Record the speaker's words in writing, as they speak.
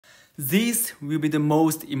This will be the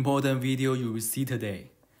most important video you will see today.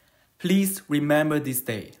 Please remember this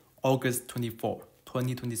day, August 24,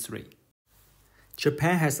 2023.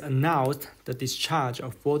 Japan has announced the discharge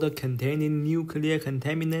of water containing nuclear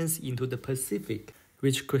contaminants into the Pacific,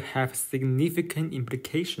 which could have significant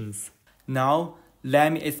implications. Now,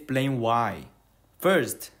 let me explain why.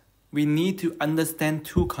 First, we need to understand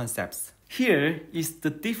two concepts. Here is the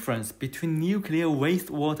difference between nuclear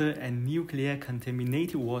wastewater and nuclear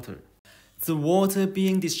contaminated water. The water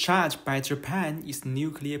being discharged by Japan is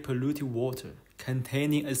nuclear polluted water,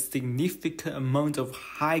 containing a significant amount of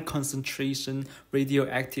high concentration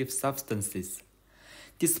radioactive substances.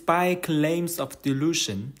 Despite claims of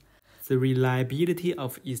dilution, the reliability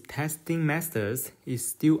of its testing methods is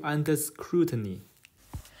still under scrutiny,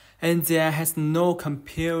 and there has no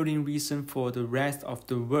compelling reason for the rest of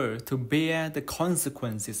the world to bear the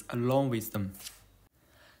consequences along with them.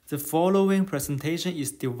 The following presentation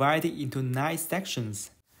is divided into 9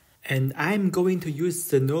 sections, and I'm going to use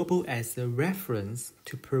Chernobyl as a reference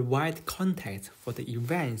to provide context for the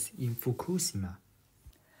events in Fukushima.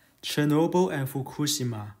 Chernobyl and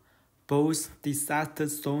Fukushima, both disaster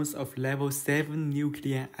zones of level 7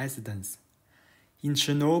 nuclear accidents. In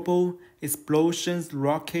Chernobyl, explosions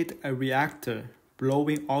rocked a reactor,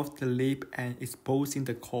 blowing off the lid and exposing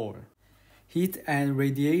the core. Heat and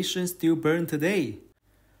radiation still burn today,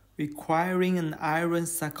 requiring an iron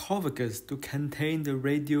sarcophagus to contain the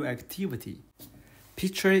radioactivity.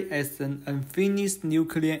 Picture it as an unfinished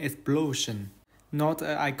nuclear explosion, not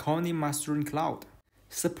an iconic mushroom cloud.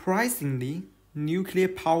 Surprisingly, nuclear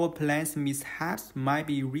power plants mishaps might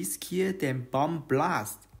be riskier than bomb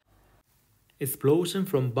blasts. Explosions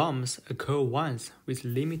from bombs occur once with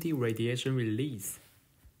limited radiation release.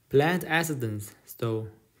 Plant accidents, though,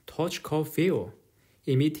 torch core fail,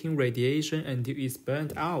 emitting radiation until it's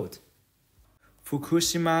burnt out.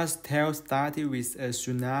 Fukushima's tale started with a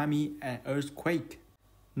tsunami and earthquake,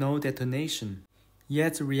 no detonation.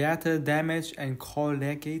 Yet reactor damage and core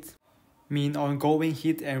leakage mean ongoing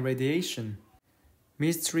heat and radiation.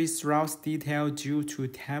 Mystery surrounds detail due to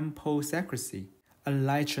temple secrecy.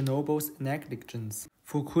 Unlike Chernobyl's negligence,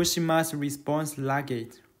 Fukushima's response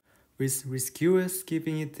lagged, with rescuers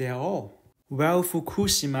giving it their all. While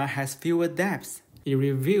Fukushima has fewer deaths, it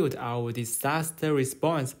revealed our disaster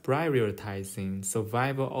response prioritizing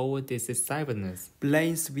survival over decisiveness,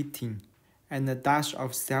 blame shifting, and a dash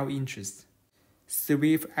of self-interest.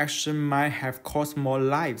 Swift action might have cost more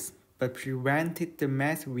lives, but prevented the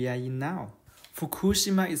mess we are in now.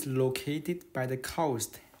 Fukushima is located by the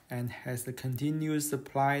coast and has a continuous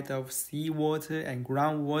supply of seawater and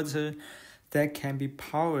groundwater that can be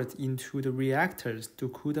powered into the reactors to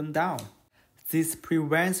cool them down. This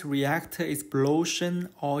prevents reactor explosion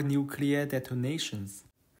or nuclear detonations.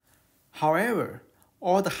 However,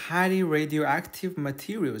 all the highly radioactive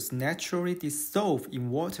materials naturally dissolve in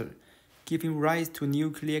water, giving rise to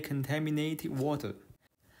nuclear contaminated water.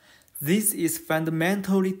 This is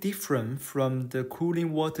fundamentally different from the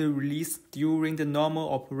cooling water released during the normal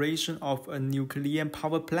operation of a nuclear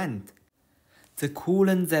power plant. The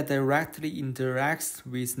coolant that directly interacts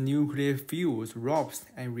with nuclear fuels, ropes,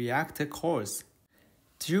 and reactor cores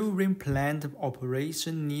during plant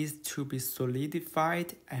operation needs to be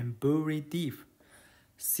solidified and buried deep,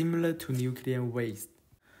 similar to nuclear waste.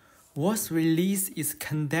 What's released is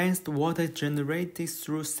condensed water generated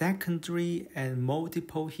through secondary and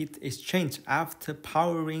multiple heat exchange after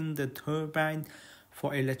powering the turbine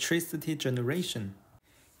for electricity generation.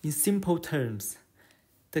 In simple terms,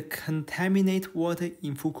 the contaminated water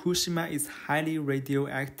in Fukushima is highly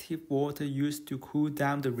radioactive water used to cool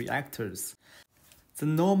down the reactors. The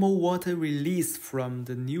normal water released from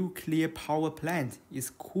the nuclear power plant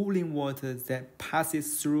is cooling water that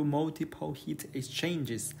passes through multiple heat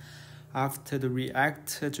exchanges after the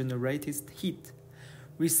reactor generates heat,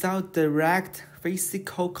 without direct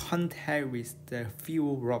physical contact with the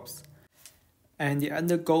fuel ropes, and it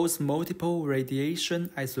undergoes multiple radiation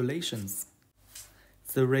isolations.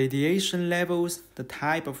 The radiation levels, the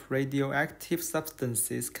type of radioactive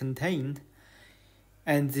substances contained,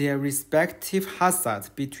 and their respective hazards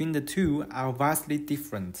between the two are vastly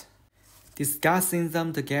different. Discussing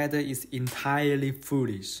them together is entirely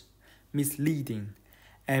foolish, misleading,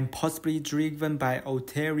 and possibly driven by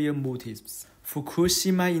ulterior motives.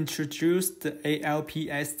 Fukushima introduced the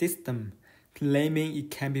ALPS system, claiming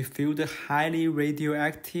it can be filtered highly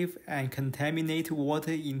radioactive and contaminated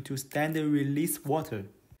water into standard release water.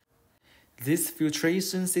 This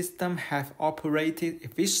filtration system has operated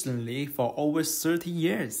efficiently for over 30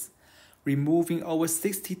 years, removing over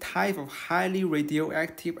 60 types of highly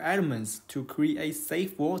radioactive elements to create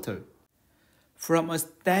safe water. From a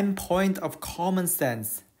standpoint of common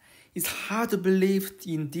sense, it's hard to believe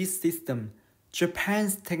in this system.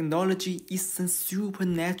 Japan's technology isn't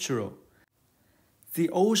supernatural. The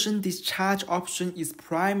ocean discharge option is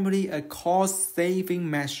primarily a cost-saving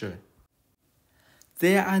measure.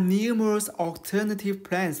 There are numerous alternative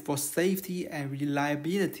plans for safety and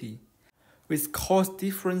reliability, with cost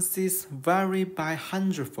differences vary by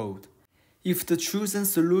hundredfold. If the chosen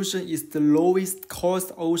solution is the lowest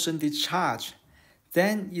cost ocean discharge,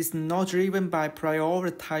 then it's not driven by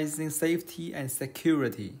prioritizing safety and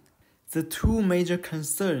security. The two major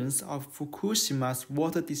concerns of Fukushima's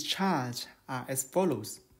water discharge are as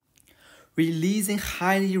follows. Releasing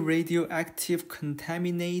highly radioactive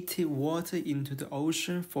contaminated water into the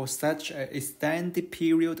ocean for such an extended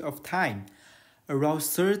period of time, around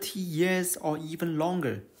 30 years or even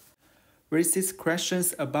longer, raises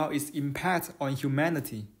questions about its impact on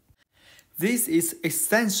humanity. This is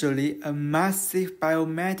essentially a massive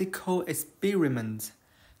biomedical experiment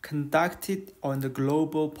conducted on the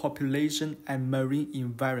global population and marine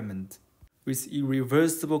environment, with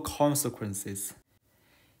irreversible consequences.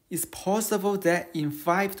 It's possible that in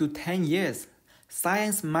 5 to 10 years,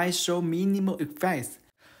 science might show minimal effects,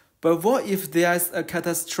 but what if there's a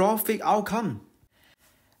catastrophic outcome?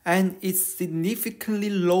 And it significantly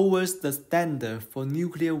lowers the standard for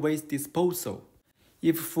nuclear waste disposal.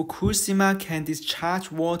 If Fukushima can discharge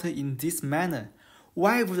water in this manner,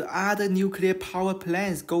 why would other nuclear power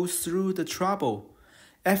plants go through the trouble,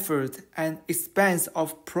 effort, and expense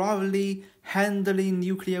of properly handling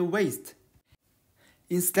nuclear waste?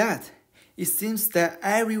 Instead, it seems that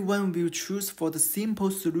everyone will choose for the simple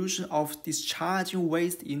solution of discharging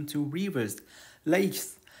waste into rivers,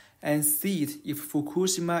 lakes, and seas if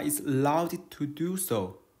Fukushima is allowed to do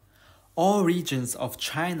so. All regions of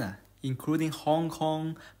China, including Hong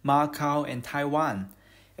Kong, Macau, and Taiwan,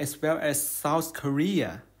 as well as South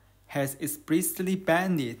Korea, has explicitly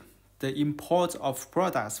banned the import of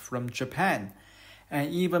products from Japan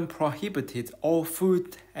and even prohibited all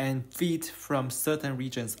food and feed from certain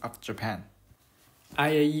regions of Japan.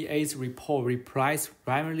 IAEA's report relies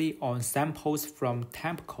primarily on samples from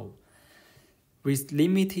TEMPCO, with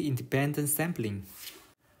limited independent sampling,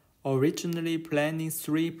 originally planning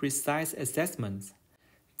 3 precise assessments.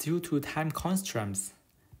 Due to time constraints,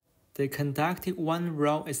 they conducted 1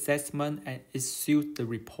 raw assessment and issued the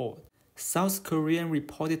report. South Korea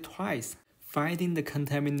reported twice, finding the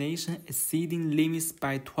contamination exceeding limits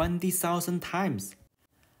by 20,000 times.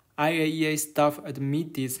 IAEA staff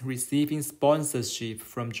admitted receiving sponsorship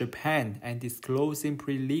from Japan and disclosing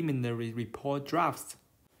preliminary report drafts.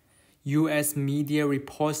 U.S. media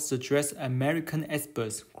reports suggest American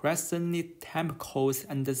experts questioned TEMPCO's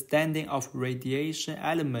understanding of radiation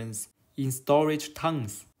elements in storage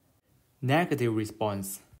tanks. Negative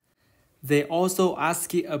response. They also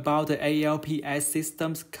asked about the ALPS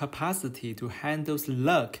system's capacity to handle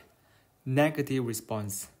slug. Negative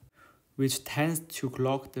response, which tends to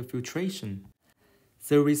clog the filtration.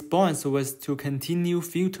 The response was to continue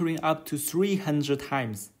filtering up to 300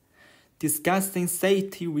 times. Discussing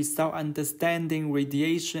safety without understanding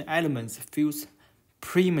radiation elements feels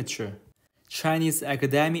premature. Chinese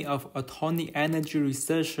Academy of Atomic Energy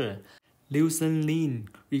researcher Liu Zhenlin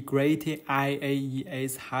regretted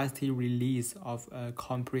IAEA's hasty release of a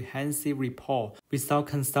comprehensive report without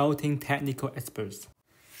consulting technical experts.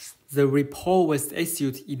 The report was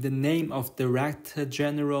issued in the name of Director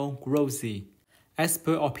General Grossi.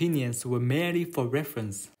 Expert opinions were merely for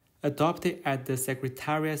reference, adopted at the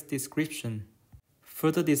Secretariat's description.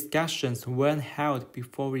 Further discussions weren't held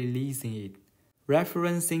before releasing it.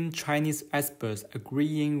 Referencing Chinese experts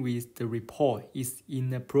agreeing with the report is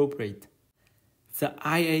inappropriate. The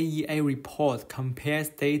IAEA report compares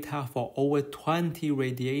data for over 20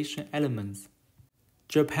 radiation elements.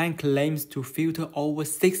 Japan claims to filter over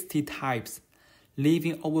 60 types,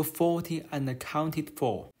 leaving over 40 unaccounted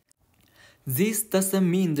for. This doesn't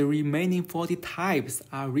mean the remaining 40 types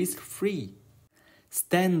are risk-free.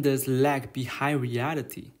 Standards lag behind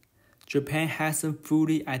reality. Japan hasn't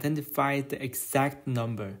fully identified the exact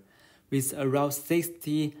number, with around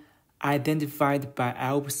 60 identified by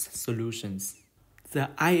ALPS solutions. The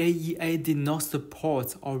IAEA did not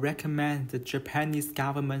support or recommend the Japanese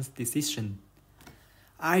government's decision.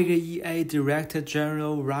 IAEA Director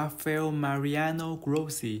General Rafael Mariano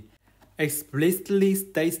Grossi explicitly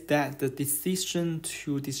states that the decision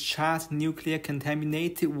to discharge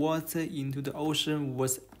nuclear-contaminated water into the ocean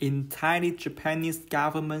was entirely Japanese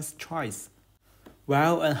government's choice.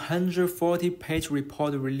 While a 140-page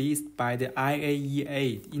report released by the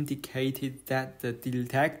IAEA indicated that the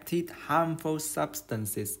detected harmful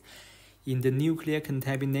substances in the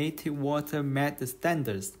nuclear-contaminated water met the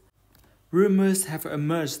standards. Rumors have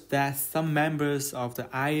emerged that some members of the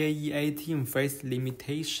IAEA team faced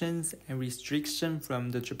limitations and restrictions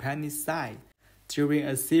from the Japanese side during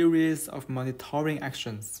a series of monitoring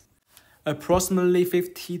actions. Approximately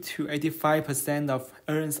 50 to 85% of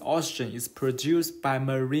Earth's oxygen is produced by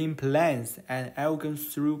marine plants and algae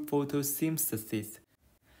through photosynthesis.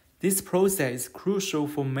 This process is crucial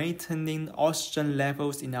for maintaining oxygen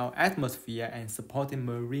levels in our atmosphere and supporting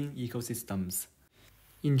marine ecosystems.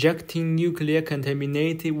 Injecting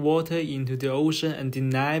nuclear-contaminated water into the ocean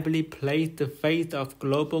undeniably placed the fate of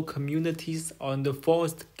global communities on the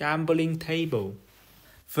forced gambling table.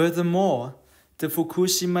 Furthermore, the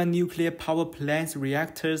Fukushima nuclear power plant's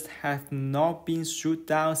reactors have not been shut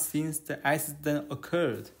down since the accident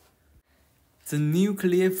occurred. The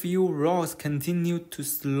nuclear fuel rods continue to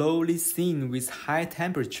slowly sink with high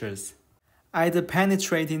temperatures, either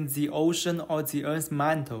penetrating the ocean or the Earth's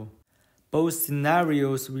mantle. Both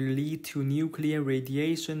scenarios will lead to nuclear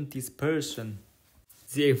radiation dispersion.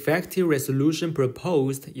 The effective resolution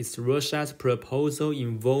proposed is Russia's proposal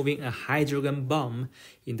involving a hydrogen bomb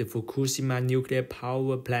in the Fukushima nuclear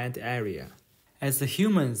power plant area. As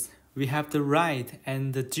humans, we have the right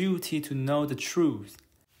and the duty to know the truth.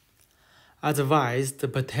 Otherwise, the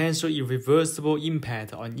potential irreversible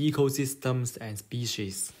impact on ecosystems and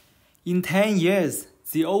species. In 10 years,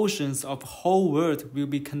 the oceans of the whole world will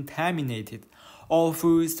be contaminated. All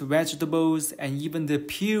foods, vegetables, and even the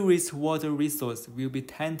purest water resource will be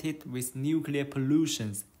tainted with nuclear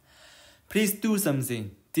pollution. Please do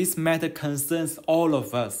something. This matter concerns all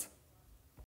of us.